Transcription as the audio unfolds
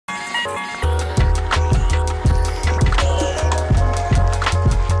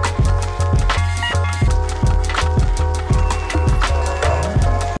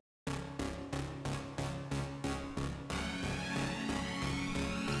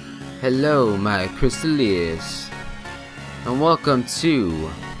Hello, my Crystaliers, and welcome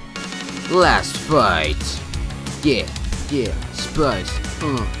to Last Fight. Yeah, Spice.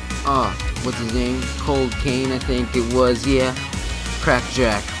 What's his name? Cold Cane, I think it was. Yeah,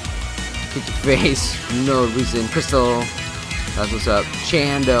 Crackjack. Kick your face. No reason. Crystal. That's what's up.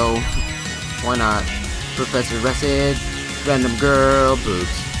 Chando. Why not? Professor Resid. Random girl.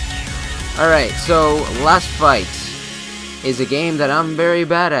 Boobs. Alright, so Last Fight is a game that I'm very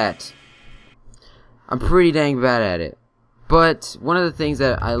bad at. I'm pretty dang bad at it. But one of the things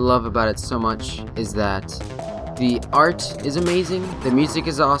that I love about it so much is that the art is amazing, the music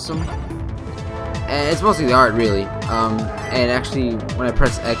is awesome, and it's mostly the art really. And actually when I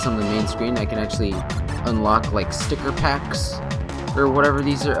press X on the main screen I can actually unlock like sticker packs or whatever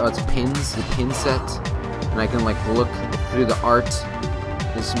these are. Oh, it's pins, the pin set, and I can like look through the art.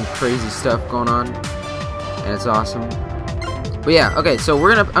 There's some crazy stuff going on and it's awesome. But yeah, okay, so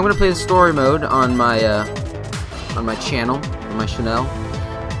I'm gonna play the story mode on my channel, on my Chanel,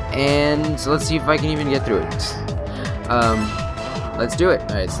 and so let's see if I can even get through it. Let's do it.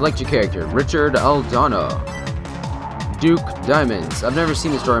 Alright, select your character. Richard Aldana, Duke Diamonds. I've never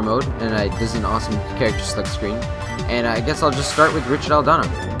seen the story mode, and this is an awesome character select screen. And I guess I'll just start with Richard Aldana,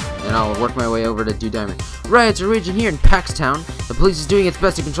 and I'll work my way over to Duke Diamond. Riots are raging here in Paxtown. The police is doing its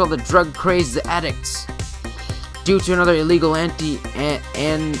best to control the drug-crazed addicts. Due to another illegal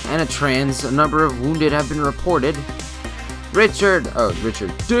antitrans, a number of wounded have been reported. Richard,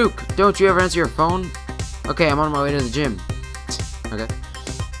 Duke, don't you ever answer your phone? Okay, I'm on my way to the gym. Okay.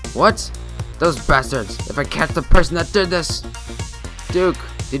 What? Those bastards. If I catch the person that did this. Duke,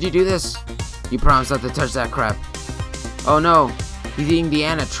 did you do this? You promised not to touch that crap. Oh no, he's eating the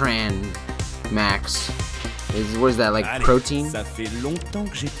anatran, Max. What is that, like protein?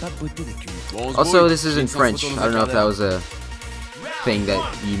 Also, this is in French. I don't know if that was a thing that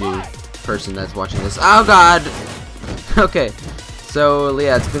you knew, person that's watching this. Oh god! Okay, so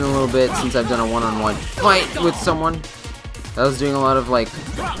yeah, it's been a little bit since I've done a one-on-one fight with someone. I was doing a lot of like...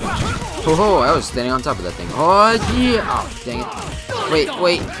 Oh, I was standing on top of that thing. Oh yeah! Oh, dang it.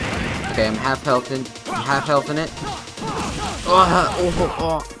 Wait. Okay, I'm half health in it.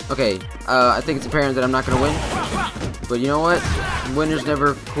 Okay, I think it's apparent that I'm not gonna win, but you know what? Winners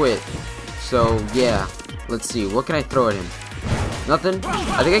never quit. So yeah, let's see. What can I throw at him? Nothing.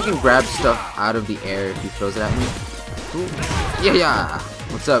 I think I can grab stuff out of the air if he throws it at me. Ooh. Yeah.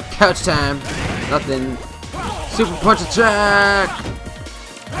 What's up? Couch time. Nothing. Super punch attack.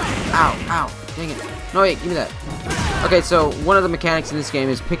 Ow. Dang it. No wait, give me that. Okay, so one of the mechanics in this game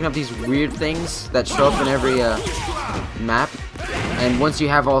is picking up these weird things that show up in every map, and once you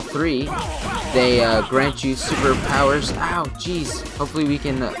have all three, they grant you superpowers. Ow, jeez. Hopefully we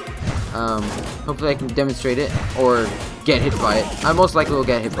can, hopefully I can demonstrate it or get hit by it. I most likely will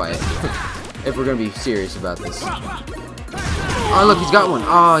get hit by it if we're gonna be serious about this. Oh look, he's got one.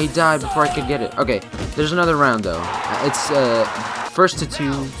 Oh, he died before I could get it. Okay, there's another round though. It's first to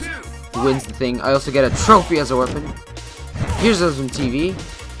two wins the thing. I also get a trophy as a weapon. Here's some TV.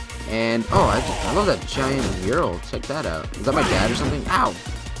 And, oh, I love that giant mural. Check that out. Is that my dad or something? Ow!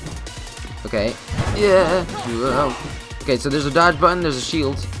 Okay. Yeah. Okay, so there's a dodge button, there's a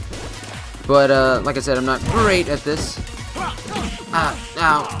shield. But, like I said, I'm not great at this. Ow.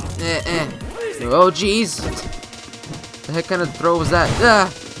 Oh, jeez. The heck kind of throw was that?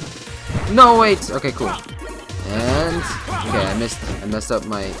 No, wait. Okay, cool. And, okay, I messed up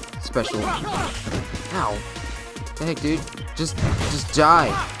my special. Ow. What the heck, dude? Just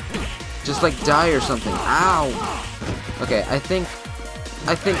die. Just like die or something. Ow. Okay, I think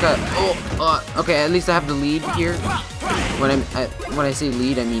okay, at least I have the lead here. When I say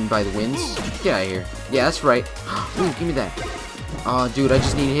lead, I mean by the wins. Get out of here. Yeah, that's right. Ooh, give me that. Oh, dude, I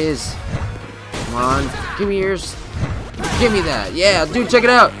just need his. Come on, give me yours. Give me that. Yeah, dude, check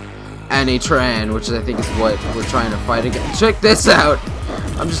it out. Anitran, which I think is what we're trying to fight against. Check this out.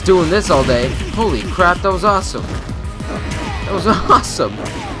 I'm just doing this all day. Holy crap, that was awesome. That was awesome.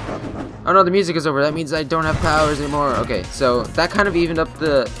 Oh no, the music is over. That means I don't have powers anymore. Okay, so that kind of evened up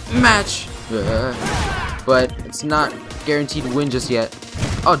the match. But it's not guaranteed to win just yet.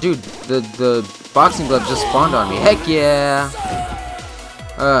 Oh, dude, the boxing glove just spawned on me. Heck yeah.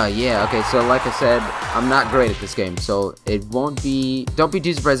 Yeah, okay, so like I said, I'm not great at this game, so it won't be... Don't be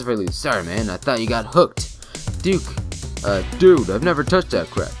too surprised if I lose. Sorry, man, I thought you got hooked. Duke, dude, I've never touched that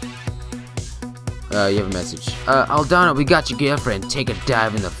crap. You have a message. Aldana, we got your girlfriend. Take a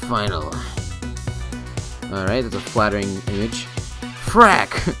dive in the final. Alright, that's a flattering image. Frack!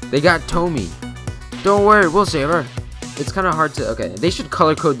 They got Tommy. Don't worry, we'll save her. It's kind of hard to... Okay, they should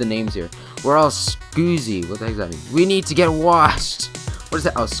color code the names here. We're all scoozy. What the heck does that mean? We need to get washed. What is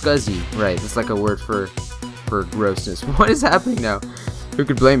that? Oh, scuzzy. Right, it's like a word for grossness. What is happening now? Who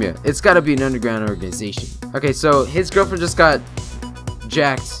could blame you? It's gotta be an underground organization. Okay, so his girlfriend just got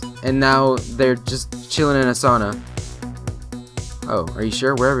jacked, and now they're just chilling in a sauna. Oh, are you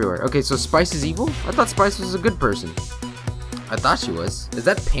sure? We're everywhere. Okay, so Spice is evil? I thought Spice was a good person. I thought she was. Is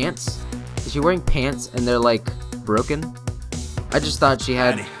that pants? Is she wearing pants and they're like broken? I just thought she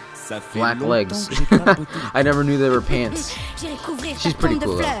had black legs. I never knew they were pants. She's pretty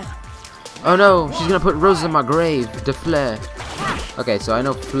cool though. Oh no, she's gonna put roses in my grave. De fleur. Okay, so I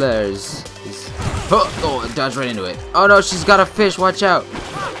know fleurs is... Oh, I dodged right into it. Oh no, she's got a fish, watch out.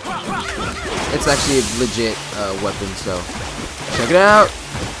 It's actually a legit weapon, so... Check it out.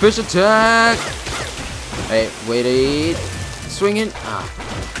 Fish attack. Hey, wait. Swinging. Ah.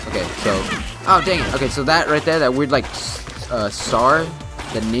 Okay, so... Oh, dang it. Okay, so that right there, that weird, like, star,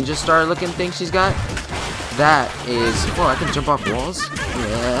 the ninja star looking thing she's got, that is... Oh, I can jump off walls?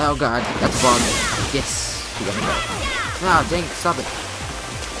 Yeah, oh god, that's a bomb. Yes. She got me back. Ah, dang it, stop it.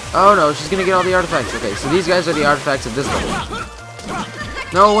 Oh no, she's gonna get all the artifacts. Okay, so these guys are the artifacts of this level.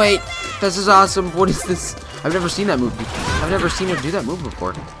 No, wait. This is awesome. What is this? I've never seen that move before. I've never seen her do that move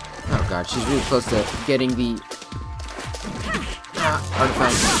before. Oh god, she's really close to getting the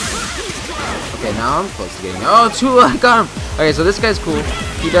artifacts. Okay, now I'm close to getting... Oh, two! I got him! Okay, so this guy's cool.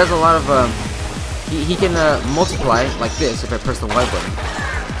 He does a lot of... He can multiply like this if I press the Y button.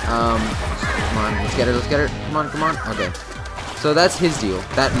 Come on, let's get her. Come on. Okay. So that's his deal.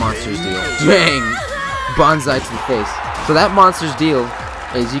 That monster's deal. Dang! Bonsai to the face. So that monster's deal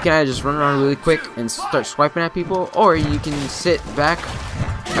is you can either just run around really quick and start swiping at people, or you can sit back,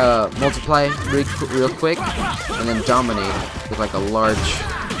 multiply real quick, and then dominate with like a large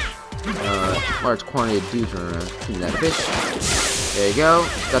quantity of dudes running around. Give me that fish. There you go.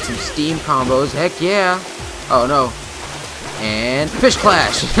 Got some steam combos. Heck yeah! Oh no. And fish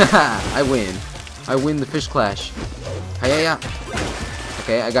clash! I win. I win the fish clash. Yeah.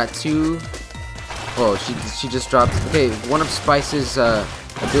 Okay, I got two. Oh, she just dropped. Okay, one of Spice's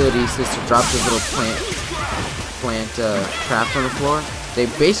abilities is to drop those little plant traps on the floor. They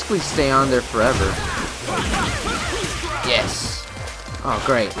basically stay on there forever. Yes. Oh,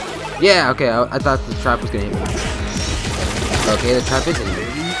 great. Yeah. Okay, I thought the trap was gonna hit me. Okay, the trap is hitting me.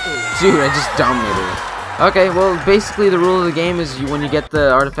 Dude, I just dominated her. Okay, well, basically the rule of the game is when you get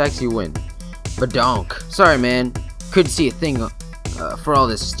the artifacts, you win. Badonk. Sorry, man. Couldn't see a thing for all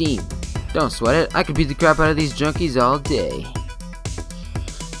this steam. Don't sweat it. I could beat the crap out of these junkies all day.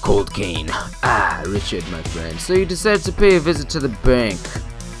 Cold cane. Ah, Richard, my friend. So you decided to pay a visit to the bank.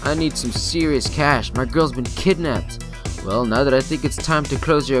 I need some serious cash. My girl's been kidnapped. Well, now that I think it's time to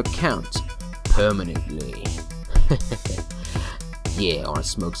close your account. Permanently. Yeah, I want to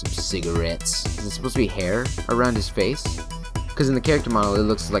smoke some cigarettes. Is it supposed to be hair around his face? Because in the character model, it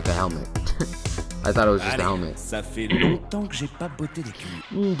looks like a helmet. I thought it was just a helmet. Ça fait longtemps que j'ai pas botté les culs.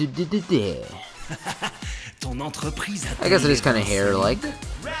 Ton entreprise a... I guess it is kind of hair-like.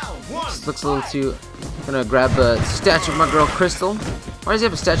 Just looks a little too... I'm gonna grab a statue of my girl Crystal. Why does he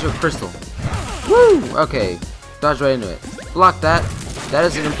have a statue of Crystal? Woo! Okay, dodge right into it. Block that. That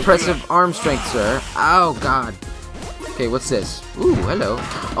is an impressive arm strength, sir. Oh god. Okay, what's this? Ooh, hello.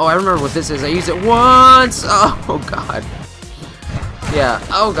 Oh, I remember what this is. I used it once. Oh god. Yeah.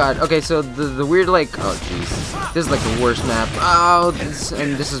 Oh god. Okay, so the weird like... Oh jeez. This is like the worst map. Oh,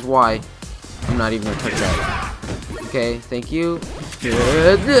 and this is why I'm not even gonna touch that. Okay, thank you.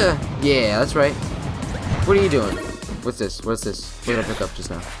 Yeah, that's right. What are you doing? What's this? What's this? What did I pick up just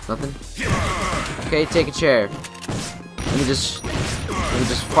now? Nothing? Okay, take a chair. Let me just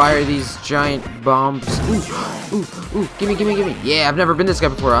fire these giant bombs. Ooh, gimme. Yeah, I've never been this guy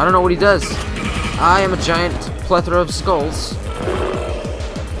before. I don't know what he does. I am a giant plethora of skulls.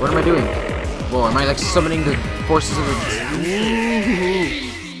 What am I doing? Whoa, am I like summoning the forces of the...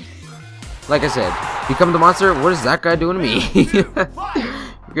 Like I said, become the monster. What is that guy doing to me?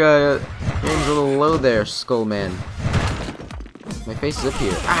 Aim's a little low there, Skull Man. My face is up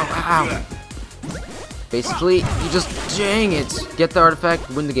here. Ow. Basically, you just... Dang it! Get the artifact,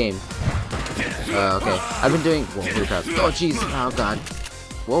 win the game. Okay. I've been doing... Whoa, holy crap. Oh, jeez. Oh, God.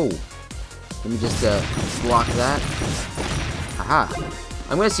 Whoa. Let me just block that. Aha.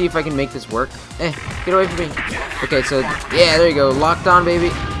 I'm gonna see if I can make this work. Get away from me. Okay, so... Yeah, there you go. Locked on, baby.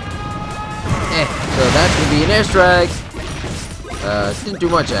 So that's gonna be an airstrike. Didn't do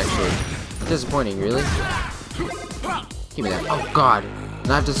much, actually. Disappointing, really. Give me that. Oh, God.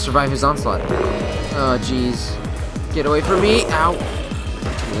 And I have to survive his onslaught. Oh, jeez. Get away from me. Ow.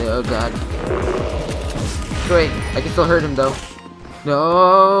 Oh, God. Wait, I can still hurt him, though.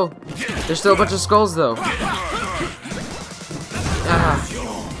 No. There's still a bunch of skulls, though.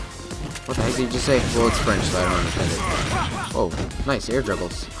 What the heck did you just say? Well, it's French, so I don't understand it. Oh, nice air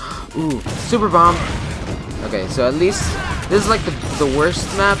juggles. Ooh, super bomb. Okay, so at least this is like the worst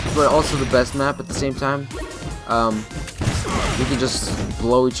map, but also the best map at the same time. We can just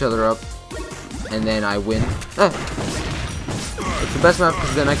blow each other up, and then I win. It's the best map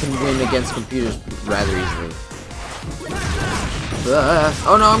because then I can win against computers rather easily.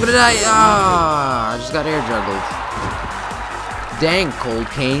 Oh no, I'm gonna die! I just got air juggled. Dang, Cold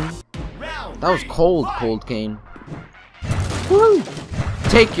Cane. That was cold, Cold Cane. Woo!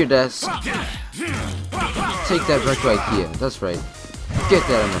 Take your desk. Take that back to IKEA. That's right. Get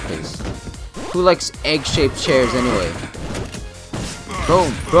that on my face. Who likes egg-shaped chairs anyway?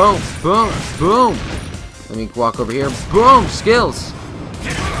 Boom, boom, boom, boom. Let me walk over here. Boom, skills.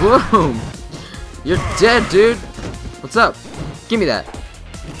 Boom. You're dead, dude. What's up? Give me that.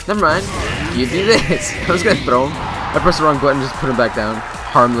 Never mind. Give me this. I was gonna throw him. I pressed the wrong button, just put him back down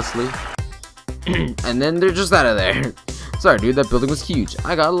harmlessly. And then they're just out of there. Sorry, dude. That building was huge.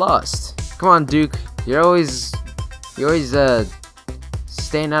 I got lost. Come on, Duke. You're always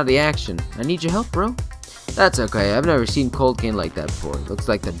staying out of the action. I need your help, bro. That's okay. I've never seen Cold Cane like that before. Looks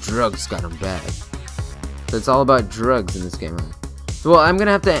like the drugs got him bad. So it's all about drugs in this game, huh? Well, I'm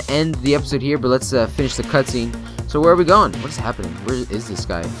gonna have to end the episode here, but let's finish the cutscene. So where are we going? What is happening? Where is this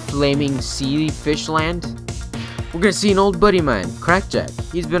guy? Flaming Sea Fish Land? We're gonna see an old buddy of mine, Crackjack.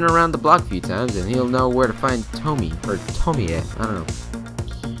 He's been around the block a few times, and he'll know where to find Tommy, or Tommy, I don't know.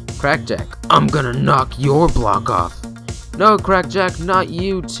 Crackjack, I'm gonna knock your block off. No, Crackjack, not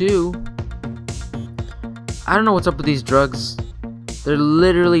you too. I don't know what's up with these drugs. They're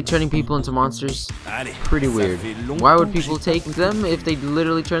literally turning people into monsters. Pretty weird. Why would people take them if they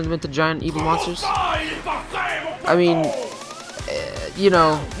literally turn them into giant evil monsters? I mean, you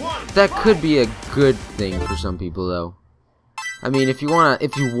know, that could be a good thing for some people, though. I mean, if you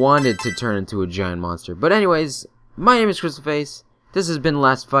wanted to turn into a giant monster. But anyways, my name is Crystalface. This has been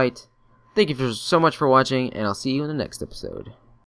Last Fight. Thank you so much for watching, and I'll see you in the next episode.